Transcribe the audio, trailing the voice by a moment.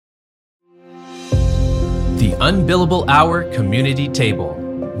The Unbillable Hour Community Table,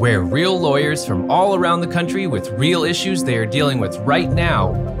 where real lawyers from all around the country with real issues they are dealing with right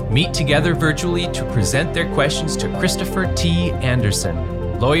now meet together virtually to present their questions to Christopher T.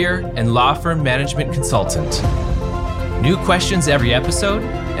 Anderson, lawyer and law firm management consultant. New questions every episode,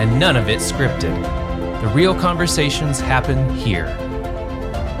 and none of it scripted. The real conversations happen here.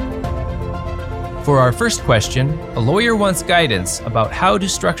 For our first question, a lawyer wants guidance about how to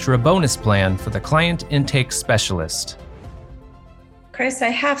structure a bonus plan for the client intake specialist. Chris, I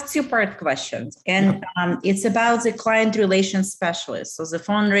have two-part questions, and it's about the client relations specialist. So the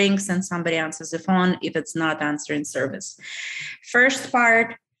phone rings and somebody answers the phone if it's not answering service. First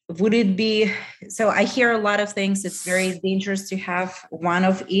part, would it be, so I hear a lot of things. It's very dangerous to have one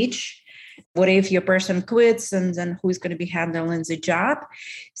of each. What if your person quits, and then who's going to be handling the job?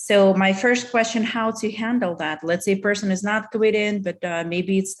 So my first question, how to handle that? Let's say a person is not quitting, but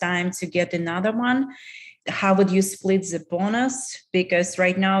maybe it's time to get another one. How would you split the bonus? Because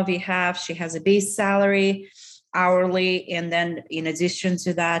right now she has a base salary hourly, and then in addition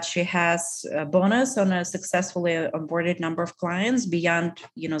to that, she has a bonus on a successfully onboarded number of clients beyond,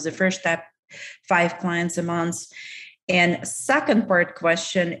 the first step, 5 clients a month. And second part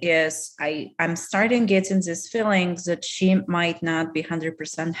question is, I'm starting getting this feeling that she might not be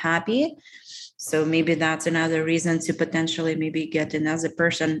 100% happy. So maybe that's another reason to potentially maybe get another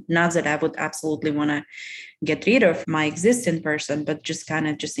person. Not that I would absolutely want to get rid of my existing person, but just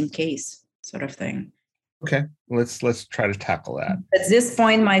in case sort of thing. Okay, let's try to tackle that. At this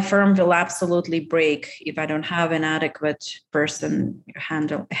point, my firm will absolutely break if I don't have an adequate person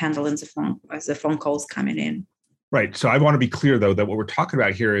handling the phone as the phone calls coming in. Right. So I want to be clear, though, that what we're talking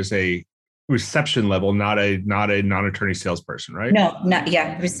about here is a reception level, not a non-attorney salesperson, right? No,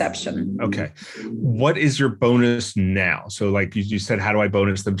 reception. Okay. What is your bonus now? So like you said, how do I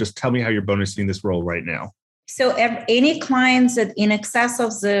bonus them? Just tell me how you're bonusing this role right now. So any clients that in excess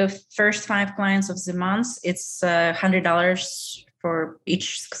of the first 5 clients of the month, it's $100 for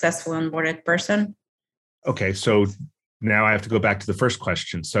each successful onboarded person. Okay. So now I have to go back to the first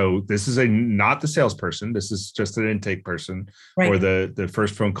question. So this is not the salesperson. This is just an intake person, right, or the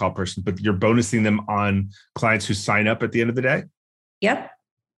first phone call person, but you're bonusing them on clients who sign up at the end of the day? Yep.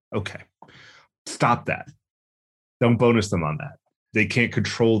 Okay. Stop that. Don't bonus them on that. They can't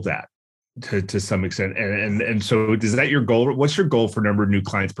control that to some extent. And so is that your goal? What's your goal for number of new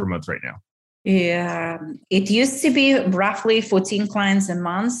clients per month right now? Yeah, it used to be roughly 14 clients a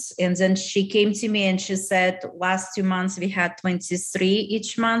month. And then she came to me and she said, last 2 months, we had 23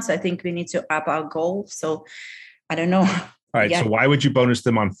 each month. I think we need to up our goal. So I don't know. All right. Yeah. So why would you bonus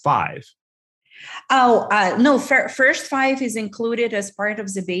them on 5? No, first 5 is included as part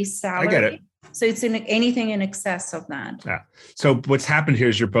of the base salary. I get it. So it's anything in excess of that. Yeah. So what's happened here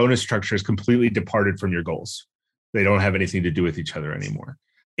is your bonus structure is completely departed from your goals. They don't have anything to do with each other anymore.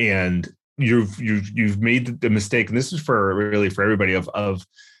 And you've made the mistake, and this is for everybody, of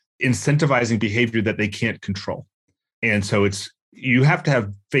incentivizing behavior that they can't control. And so you have to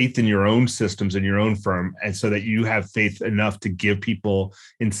have faith in your own systems and your own firm, and so that you have faith enough to give people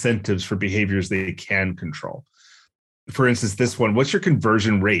incentives for behaviors they can control. For instance, this one, what's your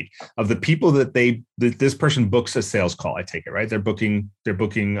conversion rate of the people that this person books a sales call? I take it, right? They're booking an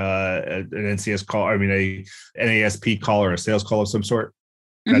NCS call, a NASP call or a sales call of some sort.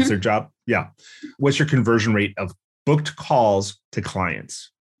 That's their job. Yeah. What's your conversion rate of booked calls to clients?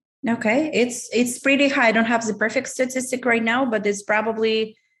 Okay. It's pretty high. I don't have the perfect statistic right now, but it's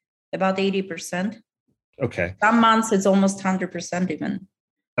probably about 80%. Okay. Some months it's almost 100% even.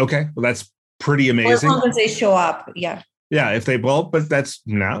 Okay. Well, that's pretty amazing. As long as they show up. Yeah. Yeah. But that's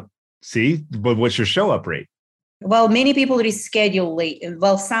not, see, but what's your show up rate? Well, many people reschedule late.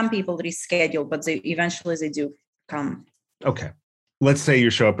 Well, some people reschedule, but eventually they do come. Okay. Let's say your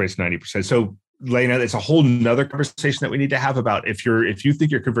show up rate's 90%. So Lena, it's a whole nother conversation that we need to have about if you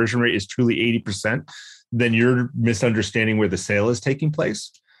think your conversion rate is truly 80%, then you're misunderstanding where the sale is taking place.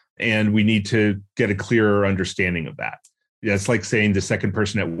 And we need to get a clearer understanding of that. It's like saying the second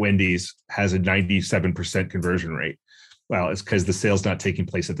person at Wendy's has a 97% conversion rate. Well, it's because the sale's not taking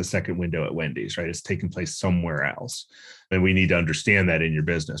place at the second window at Wendy's, right? It's taking place somewhere else. And we need to understand that in your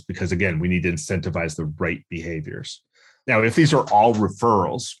business, because again, we need to incentivize the right behaviors. Now, if these are all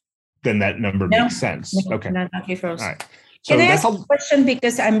referrals, then that number makes sense. Okay. No, not referrals. All right. So Can I ask a question?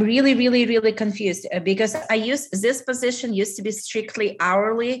 Because I'm really, really, really confused. Because this position used to be strictly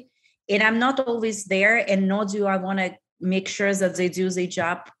hourly, and I'm not always there, and nor do I want to make sure that they do their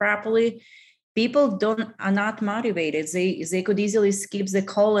job properly. People are not motivated. They could easily skip the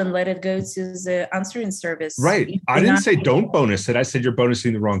call and let it go to the answering service. Right. I didn't say don't bonus it. I said you're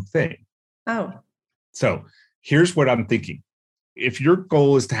bonusing the wrong thing. Oh. So here's what I'm thinking. If your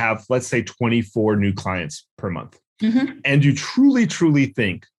goal is to have, let's say, 24 new clients per month, and you truly, truly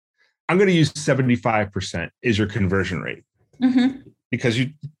think, I'm going to use 75% is your conversion rate, because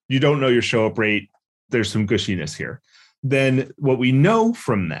you don't know your show up rate, there's some gushiness here. Then what we know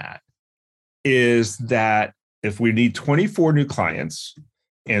from that is that if we need 24 new clients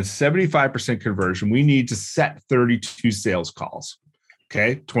and 75% conversion, we need to set 32 sales calls.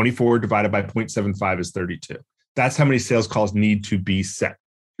 Okay. 24 divided by 0.75 is 32. That's how many sales calls need to be set.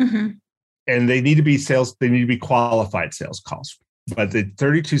 And they need to be qualified sales calls, but the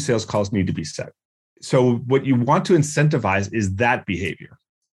 32 sales calls need to be set. So what you want to incentivize is that behavior.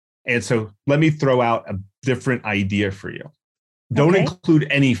 And so let me throw out a different idea for you. Don't include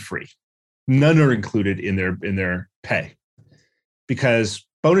any free. None are included in their pay, because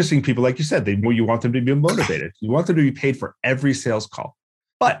bonusing people, like you said, you want them to be motivated. You want them to be paid for every sales call.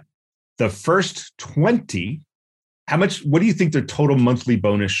 But the first 20, what do you think their total monthly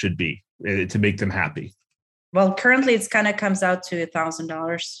bonus should be to make them happy? Well, currently it's kind of comes out to $1,000.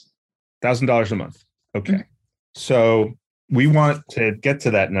 $1,000 a month. Okay. So we want to get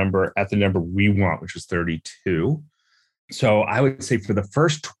to that number at the number we want, which is 32. So I would say for the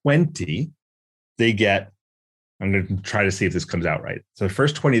first 20, they get, I'm going to try to see if this comes out right. So the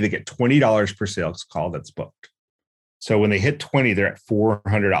first 20, they get $20 per sales call that's booked. So when they hit 20, they're at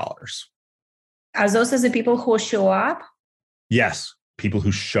 $400. Are those the people who show up? Yes, people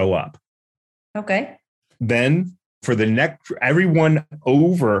who show up. Okay. Then for the next, everyone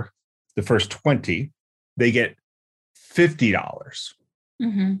over the first 20, they get $50.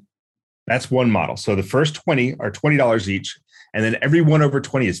 That's one model. So the first 20 are $20 each, and then everyone over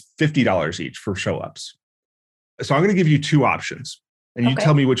 20 is $50 each for show ups. So I'm going to give you two options, and you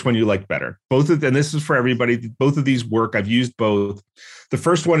tell me which one you like better. And this is for everybody. Both of these work. I've used both. The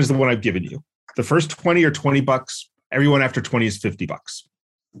first one is the one I've given you. The first 20 are $20. Everyone after 20 is $50.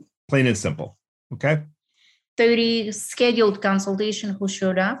 Plain and simple. Okay. 30 scheduled consultation who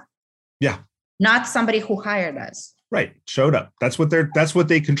showed up. Yeah. Not somebody who hired us. Right. Showed up. That's what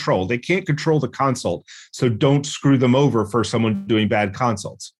they control. They can't control the consult. So don't screw them over for someone doing bad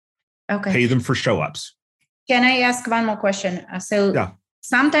consults. Okay. Pay them for show ups. Can I ask one more question?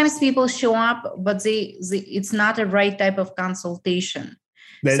 Sometimes people show up, but it's not the right type of consultation.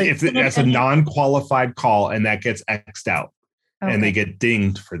 Then so that's a non-qualified call, and that gets X'd out, and they get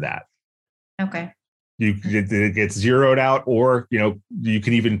dinged for that. Okay. It gets zeroed out, or you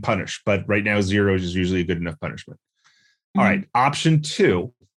can even punish. But right now, 0 is usually a good enough punishment. All right. Option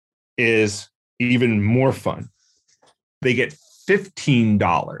 2 is even more fun. They get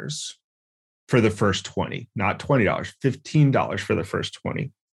 $15 for the first 20, not $20, $15 for the first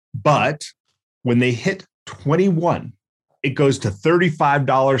 20. But when they hit 21, it goes to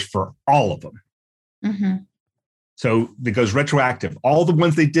 $35 for all of them. So it goes retroactive. All the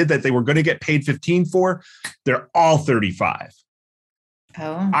ones they did that they were going to get paid 15 for, they're all 35.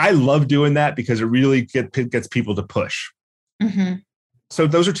 I love doing that because it really gets people to push. So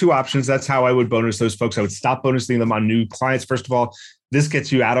those are two options. That's how I would bonus those folks. I would stop bonusing them on new clients. First of all, this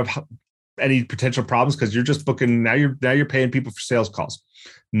gets you out of any potential problems because you're just booking. Now you're paying people for sales calls.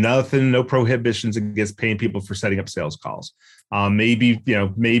 No prohibitions against paying people for setting up sales calls.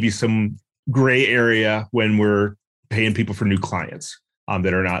 Maybe some gray area when we're paying people for new clients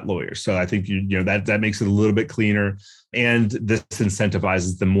that are not lawyers. So I think that makes it a little bit cleaner, and this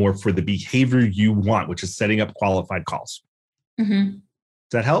incentivizes them more for the behavior you want, which is setting up qualified calls. Does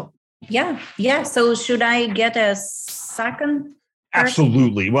that help? Yeah. So should I get a second person?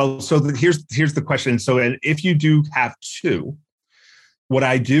 Absolutely. Well, so here's the question. So, and if you do have two, what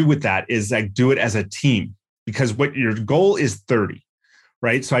I do with that is I do it as a team, because what your goal is 30,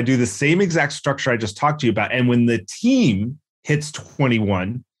 right? So I do the same exact structure I just talked to you about. And when the team hits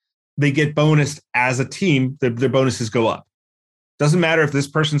 21, they get bonused as a team. Their bonuses go up. Doesn't matter if this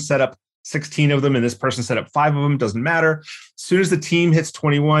person set up 16 of them and this person set up 5 of them, doesn't matter. As soon as the team hits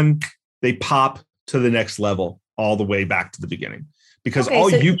 21, they pop to the next level all the way back to the beginning, because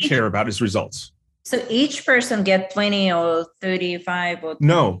you care about is results. So each person get 20 or 35 or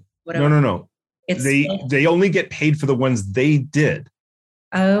whatever? No. They only get paid for the ones they did.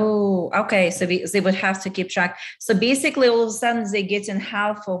 Oh, okay. So they would have to keep track. So basically all of a sudden they get in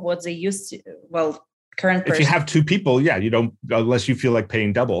half of what they used to, current person. If you have 2 people, you don't, unless you feel like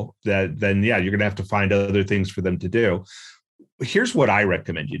paying double, then you're going to have to find other things for them to do. Here's what I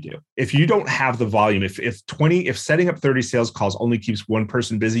recommend you do. If you don't have the volume, if setting up 30 sales calls only keeps one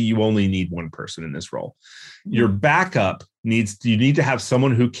person busy, you only need one person in this role. Your backup you need to have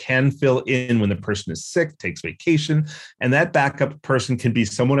someone who can fill in when the person is sick, takes vacation. And that backup person can be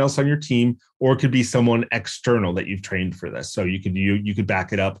someone else on your team, or it could be someone external that you've trained for this. So you could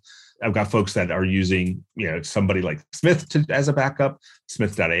back it up. I've got folks that are using, somebody like Smith as a backup,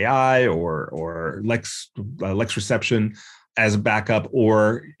 Smith.ai or Lex Reception as a backup,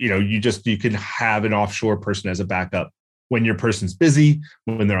 or you can have an offshore person as a backup when your person's busy,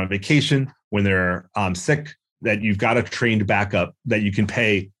 when they're on vacation, when they're sick, that you've got a trained backup that you can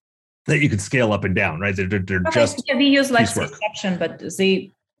pay, that you can scale up and down, right? They're just we use Lex Reception, but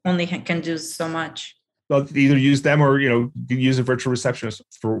they only can do so much. Well, either use them or use a virtual receptionist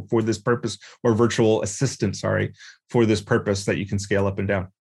for this purpose, or virtual assistant, for this purpose, that you can scale up and down.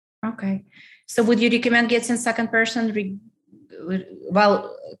 Okay. So would you recommend getting second person?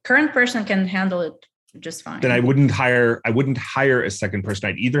 Well, current person can handle it just fine. Then I wouldn't hire a second person.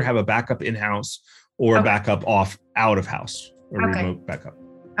 I'd either have a backup in-house or a backup out of house, or remote backup.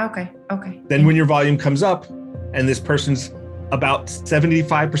 Okay. Then when your volume comes up and this person's about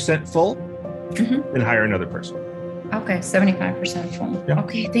 75% full, then hire another person. Okay, 75% full. Yeah.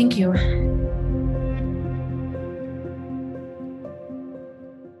 Okay, thank you.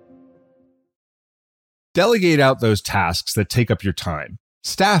 Delegate out those tasks that take up your time.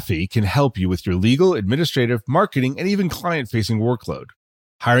 Staffy can help you with your legal, administrative, marketing, and even client-facing workload.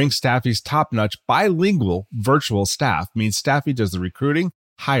 Hiring Staffy's top-notch bilingual virtual staff means Staffy does the recruiting,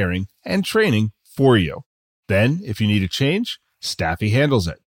 hiring, and training for you. Then, if you need a change, Staffy handles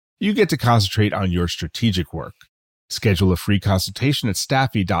it. You get to concentrate on your strategic work. Schedule a free consultation at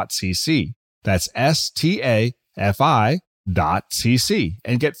staffy.cc. That's staffy.cc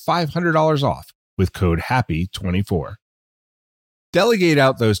and get $500 off with code HAPPY24. Delegate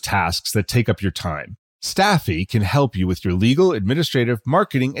out those tasks that take up your time. Staffy can help you with your legal, administrative,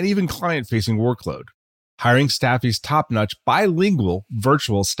 marketing, and even client-facing workload. Hiring Staffy's top-notch bilingual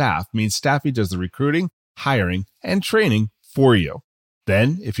virtual staff means Staffy does the recruiting, hiring, and training for you.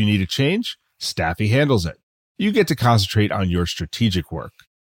 Then, if you need a change, Staffy handles it. You get to concentrate on your strategic work.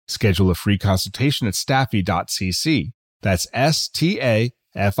 Schedule a free consultation at staffy.cc. That's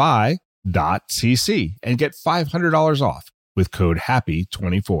staffy.cc and get $500 off with code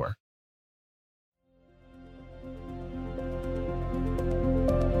HAPPY24.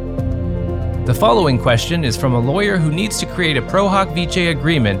 The following question is from a lawyer who needs to create a Pro Hoc Vice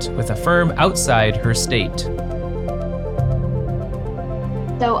agreement with a firm outside her state.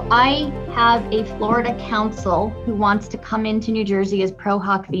 So I have a Florida counsel who wants to come into New Jersey as Pro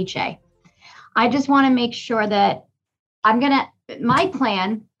Hoc Vice. I just want to make sure that my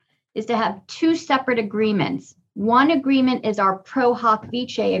plan is to have two separate agreements. One agreement is our Pro Hoc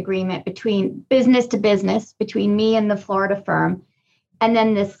Vice agreement between business to business, between me and the Florida firm. And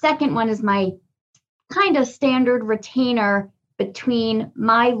then the second one is my kind of standard retainer between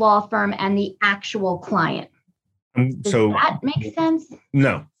my law firm and the actual client. Does that make sense?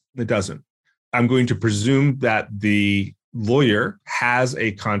 No, it doesn't. I'm going to presume that the lawyer has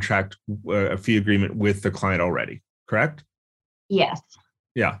a contract, a fee agreement with the client already, correct? Yes.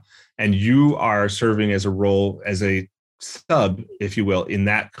 Yeah. And you are serving as a sub, if you will, in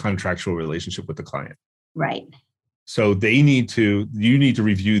that contractual relationship with the client. Right. So you need to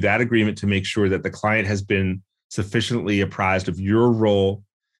review that agreement to make sure that the client has been sufficiently apprised of your role.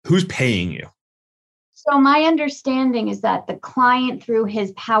 Who's paying you? So my understanding is that the client, through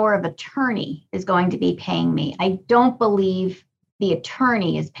his power of attorney, is going to be paying me. I don't believe the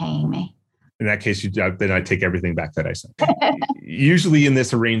attorney is paying me. In that case, then I take everything back that I said. Usually in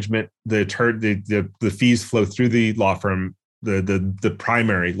this arrangement, the fees flow through the law firm, the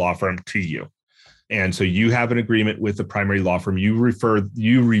primary law firm, to you. And so you have an agreement with the primary law firm. You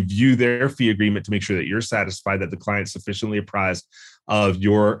review their fee agreement to make sure that you're satisfied that the client's sufficiently apprised of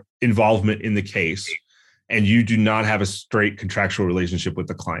your involvement in the case, and you do not have a straight contractual relationship with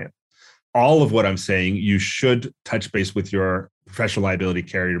the client. All of what I'm saying, you should touch base with your professional liability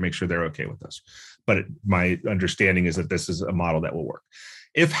carrier to make sure they're okay with this. But my understanding is that this is a model that will work.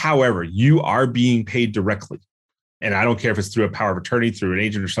 If, however, you are being paid directly, and I don't care if it's through a power of attorney, through an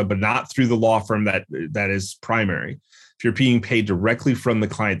agent or something, but not through the law firm that is primary. If you're being paid directly from the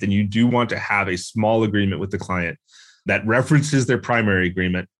client, then you do want to have a small agreement with the client that references their primary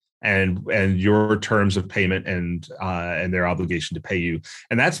agreement and your terms of payment and their obligation to pay you.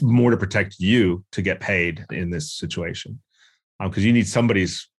 And that's more to protect you to get paid in this situation, because you need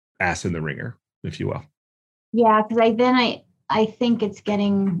somebody's ass in the ringer, if you will. Yeah, because I think it's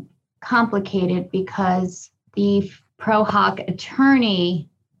getting complicated because the Pro Hoc attorney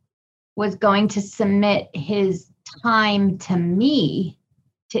was going to submit his time to me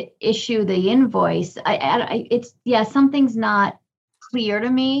to issue the invoice. Something's not clear to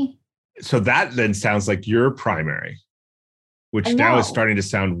me. So that then sounds like your primary, which now is starting to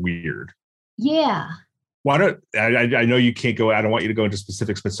sound weird. Yeah. Why don't I know you can't go, I don't want you to go into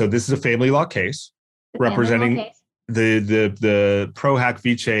specifics, but so this is a family law case representing the Pro Hoc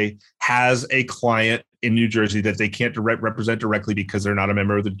Vice has a client in New Jersey that they can't represent directly because they're not a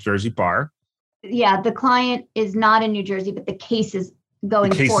member of the Jersey bar. Yeah, the client is not in New Jersey, but the case is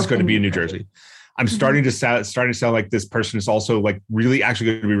going to be in New Jersey. I'm starting to sound like this person is also like really actually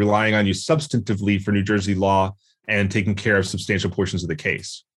going to be relying on you substantively for New Jersey law and taking care of substantial portions of the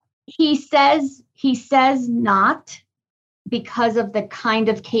case. He says not, because of the kind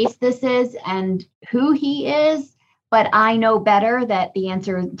of case this is and who he is, but I know better that the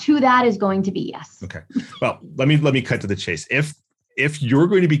answer to that is going to be yes. Okay. Well, let me cut to the chase. If you're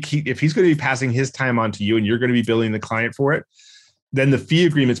going to be if he's going to be passing his time on to you and you're going to be billing the client for it, then the fee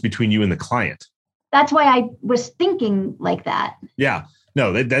agreement's between you and the client. That's why I was thinking like that. Yeah.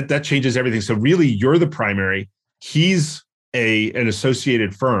 No, that changes everything. So really, you're the primary. He's an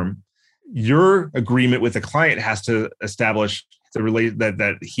associated firm. Your agreement with the client has to establish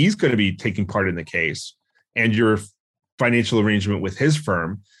that he's going to be taking part in the case, and your financial arrangement with his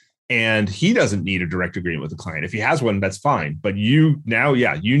firm. And he doesn't need a direct agreement with the client. If he has one, that's fine. But you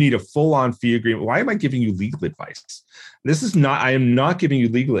need a full-on fee agreement. Why am I giving you legal advice? I am not giving you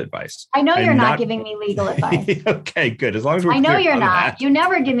legal advice. I know you're not giving me legal advice. Okay, good. As long as we're I know clear you're on not. that. You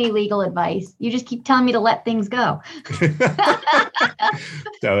never give me legal advice. You just keep telling me to let things go.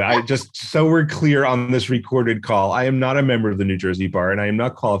 So we're clear on this recorded call, I am not a member of the New Jersey bar, and I am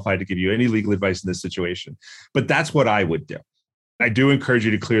not qualified to give you any legal advice in this situation. But that's what I would do. I do encourage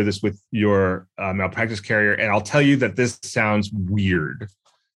you to clear this with your malpractice carrier. And I'll tell you that this sounds weird.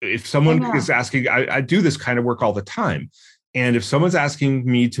 If someone is asking, I do this kind of work all the time. And if someone's asking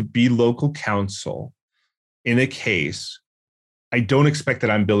me to be local counsel in a case, I don't expect that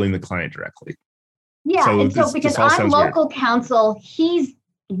I'm billing the client directly. Yeah. So because I'm local counsel, he's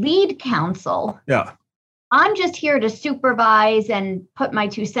lead counsel. Yeah. I'm just here to supervise and put my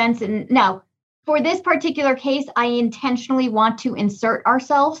 2 cents in. Now, for this particular case, I intentionally want to insert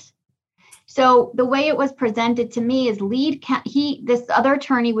ourselves. So the way it was presented to me is this other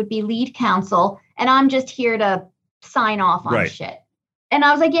attorney would be lead counsel, and I'm just here to sign off on shit. And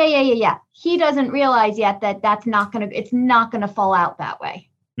I was like, yeah. He doesn't realize yet that it's not going to fall out that way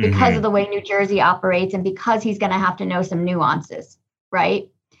because of the way New Jersey operates and because he's going to have to know some nuances, right?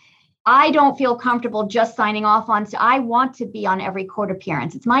 I don't feel comfortable just signing off on. So I want to be on every court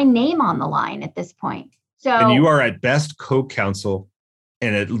appearance. It's my name on the line at this point. So, and you are at best co-counsel,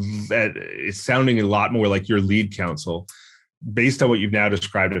 and it's sounding a lot more like your lead counsel. Based on what you've now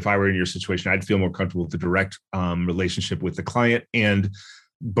described, if I were in your situation, I'd feel more comfortable with the direct relationship with the client. And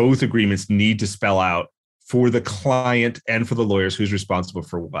both agreements need to spell out for the client and for the lawyers who's responsible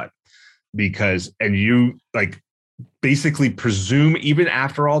for what. And you basically presume, even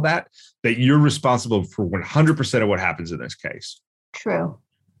after all that you're responsible for 100% of what happens in this case. True.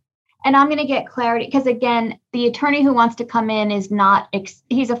 And I'm going to get clarity because, again, the attorney who wants to come in is not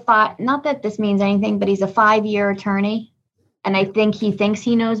that this means anything, but he's a 5-year attorney. And I think he thinks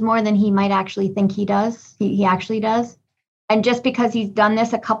he knows more than he might actually think he does. He actually does. And just because he's done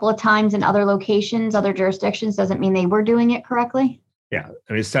this a couple of times in other locations, other jurisdictions, doesn't mean they were doing it correctly. Yeah,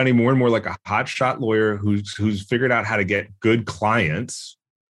 I mean, it's sounding more and more like a hotshot lawyer who's figured out how to get good clients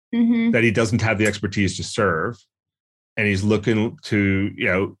that he doesn't have the expertise to serve, and he's looking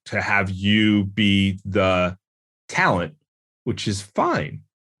to have you be the talent, which is fine.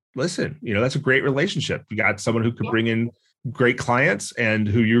 Listen, that's a great relationship. You got someone who could bring in great clients and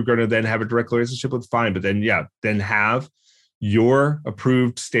who you're going to then have a direct relationship with. Fine, but then have your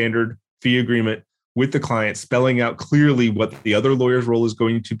approved standard fee agreement with the client, spelling out clearly what the other lawyer's role is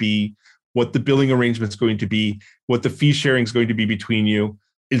going to be, what the billing arrangement is going to be, what the fee sharing is going to be between you.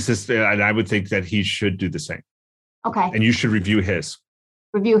 And I would think that he should do the same. Okay. And you should review his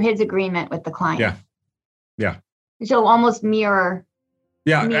agreement with the client. Yeah. So almost mirror.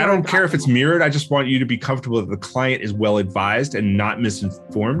 Yeah. I don't care if it's mirrored. I just want you to be comfortable that the client is well advised and not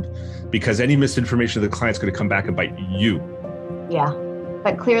misinformed, because any misinformation of the client is going to come back and bite you. Yeah.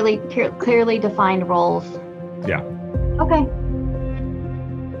 But clearly defined roles. Yeah. Okay.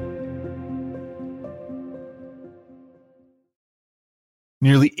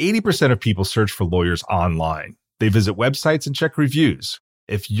 Nearly 80% of people search for lawyers online. They visit websites and check reviews.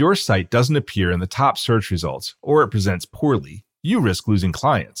 If your site doesn't appear in the top search results or it presents poorly, you risk losing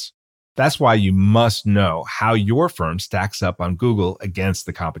clients. That's why you must know how your firm stacks up on Google against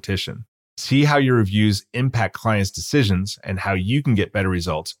the competition. See how your reviews impact clients' decisions and how you can get better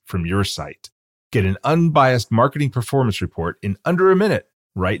results from your site. Get an unbiased marketing performance report in under a minute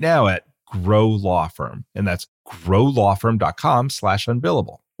right now at Grow Law Firm. And that's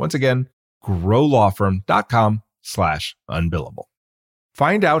growlawfirm.com/unbillable. Once again, growlawfirm.com/unbillable.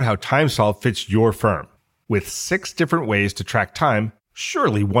 Find out how TimeSolve fits your firm. With 6 different ways to track time,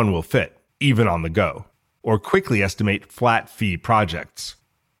 surely one will fit, even on the go. Or quickly estimate flat fee projects.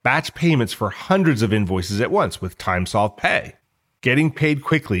 Batch payments for hundreds of invoices at once with TimeSolve Pay. Getting paid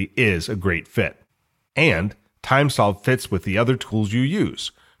quickly is a great fit. And TimeSolve fits with the other tools you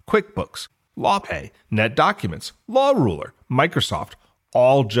use. QuickBooks, LawPay, NetDocuments, LawRuler, Microsoft,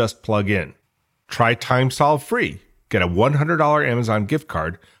 all just plug in. Try TimeSolve free. Get a $100 Amazon gift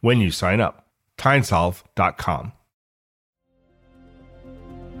card when you sign up. TimeSolve.com.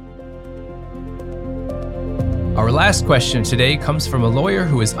 Our last question today comes from a lawyer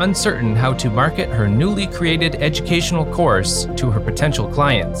who is uncertain how to market her newly created educational course to her potential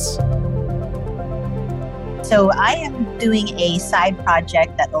clients. So I am doing a side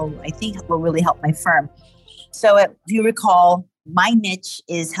project that I think will really help my firm. So if you recall, my niche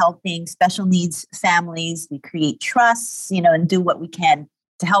is helping special needs families. We create trusts, and do what we can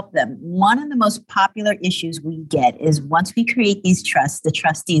to help them. One of the most popular issues we get is once we create these trusts, the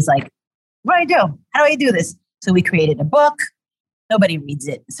trustee is like, what do I do? How do I do this? So we created a book. Nobody reads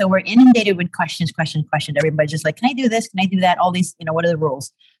it. So we're inundated with questions. Everybody's just like, can I do this? Can I do that? All these, what are the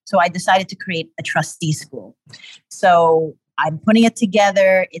rules? So I decided to create a trustee school. So I'm putting it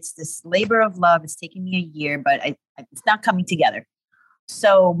together. It's this labor of love. It's taking me a year, but it's not coming together.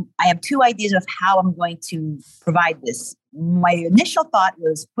 So I have 2 ideas of how I'm going to provide this. My initial thought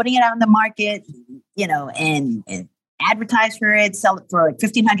was putting it out in the market, and advertise for it, sell it for like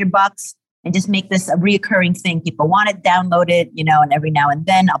 $1,500 and just make this a reoccurring thing. People want it, download it, and every now and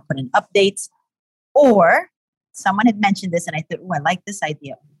then I'll put in updates. Or someone had mentioned this and I thought, I like this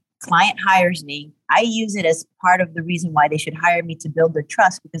idea. Client hires me. I use it as part of the reason why they should hire me to build their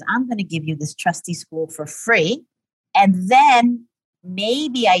trust, because I'm going to give you this trustee school for free. And then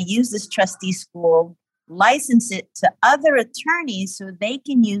maybe I use this trustee school, license it to other attorneys so they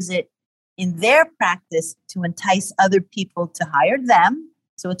can use it in their practice to entice other people to hire them.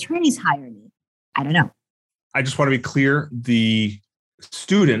 So attorneys hire me. I don't know. I just want to be clear. The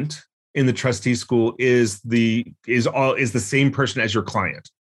student in the trustee school is the same person as your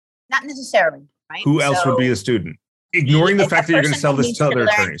client. Not necessarily, right? Who else would be a student? Ignoring the fact that you're going to sell this to other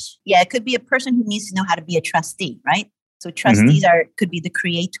attorneys. Yeah, it could be a person who needs to know how to be a trustee, right? So trustees could be the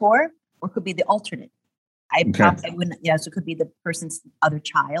creator or could be the alternate. I wouldn't, so it could be the person's other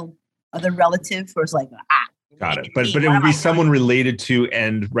child, other relative, or it's like, got it. But it would be someone related to,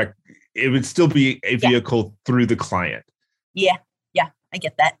 and it would still be a vehicle through the client. Yeah, I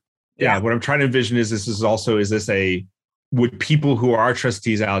get that. Yeah, what I'm trying to envision is would people who are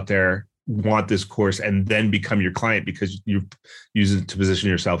trustees out there want this course and then become your client because you use it to position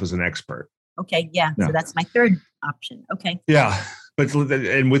yourself as an expert? Okay, yeah. So that's my third option. Okay. Yeah, but with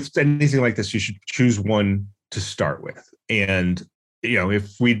anything like this, you should choose one to start with. And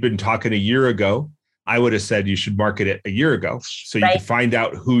if we'd been talking a year ago, I would have said you should market it a year ago so you can find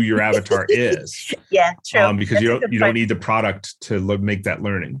out who your avatar is. Yeah, true. Because you don't need the product to make that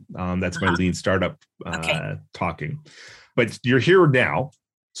learning. That's my lean startup talking. But you're here now,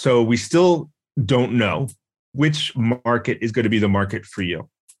 so we still don't know which market is going to be the market for you.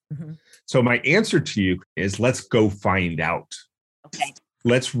 Mm-hmm. So my answer to you is let's go find out. Okay.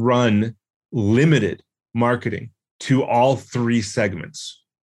 Let's run limited marketing to all 3 segments.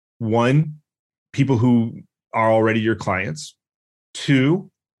 1, people who are already your clients. 2,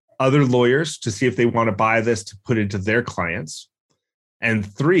 other lawyers to see if they want to buy this to put into their clients. And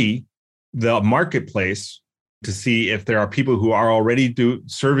 3, the marketplace to see if there are people who are already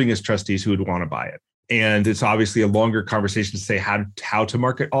serving as trustees who would want to buy it. And it's obviously a longer conversation to say how to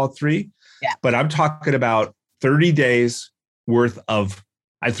market all 3. Yeah. But I'm talking about 30 days worth of,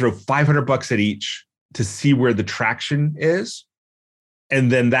 I'd throw $500 at each to see where the traction is.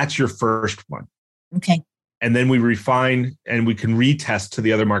 And then that's your first one. Okay. And then we refine and we can retest to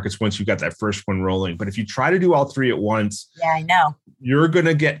the other markets once you've got that first one rolling. But if you try to do all 3 at once, yeah, I know, you're going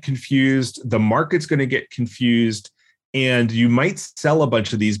to get confused. The market's going to get confused, and you might sell a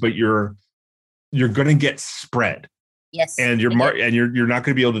bunch of these, but you're going to get spread. Yes. And you're not going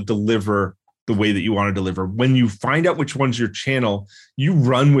to be able to deliver the way that you want to deliver. When you find out which one's your channel, you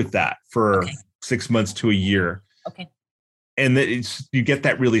run with that for 6 months to a year. Okay. And then you get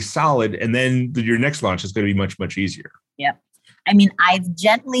that really solid, and then your next launch is going to be much, much easier. Yeah. I mean, I've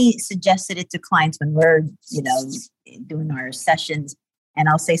gently suggested it to clients when we're, doing our sessions. And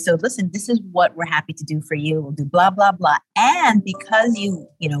I'll say, so listen, this is what we're happy to do for you. We'll do blah, blah, blah. And because you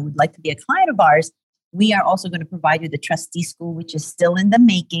would like to be a client of ours, we are also going to provide you the trustee school, which is still in the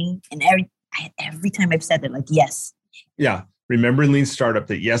making. And every time I've said that, like, yes. Yeah. Remember in Lean Startup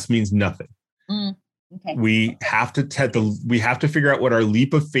that yes means nothing. Okay. We have to figure out what our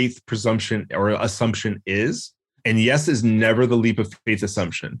leap of faith presumption or assumption is. And yes is never the leap of faith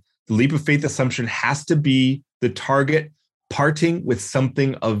assumption. The leap of faith assumption has to be the target parting with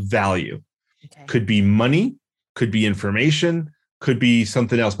something of value. Okay. Could be money, could be information, could be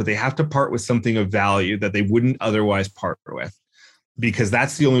something else, but they have to part with something of value that they wouldn't otherwise part with, because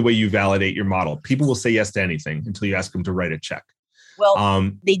that's the only way you validate your model. People will say yes to anything until you ask them to write a check.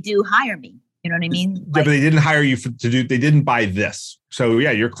 Well, they do hire me. You know what I mean? Yeah, but they didn't hire you they didn't buy this. So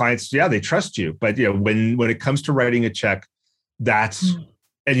yeah, your clients, they trust you. But when it comes to writing a check, that's,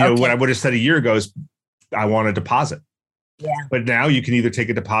 and what I would have said a year ago is I want a deposit. Yeah. But now you can either take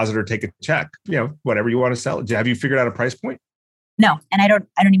a deposit or take a check, whatever you want to sell. Have you figured out a price point? No. And I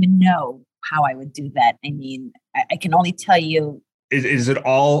don't even know how I would do that. I mean, I can only tell you. Is it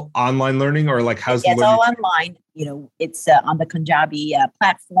all online learning or like how's it's all online? It's on the Kajabi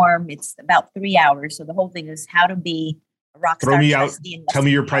platform. It's about 3 hours. So the whole thing is how to be a rock star. Throw me out. Tell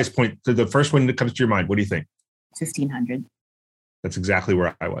me your price point. The first one that comes to your mind. What do you think? $1,500. That's exactly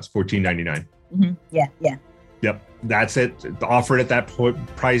where I was. $1,499. Mm-hmm. Yeah. Yep. That's it. Offer it at that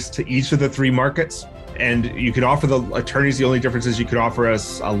price to each of the 3 markets. And you can offer the attorneys. The only difference is you could offer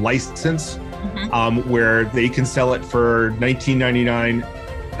us a license where they can sell it for $19.99.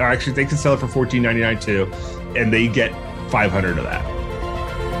 Or actually, they can sell it for $14.99 too. And they get $500 of that.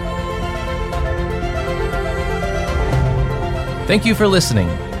 Thank you for listening.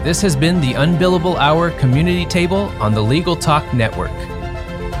 This has been the Unbillable Hour Community Table on the Legal Talk Network.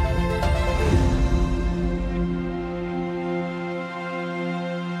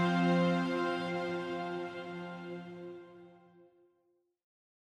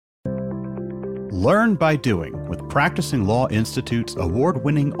 Learn by doing with Practicing Law Institute's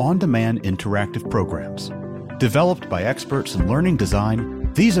award-winning on-demand interactive programs. Developed by experts in learning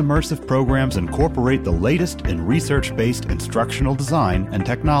design, these immersive programs incorporate the latest in research-based instructional design and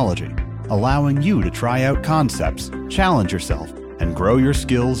technology, allowing you to try out concepts, challenge yourself, and grow your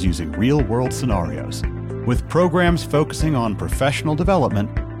skills using real-world scenarios. With programs focusing on professional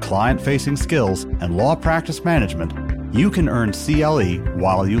development, client-facing skills, and law practice management, you can earn CLE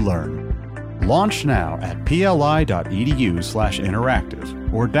while you learn. Launch now at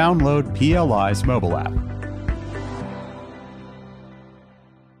pli.edu/interactive or download PLI's mobile app.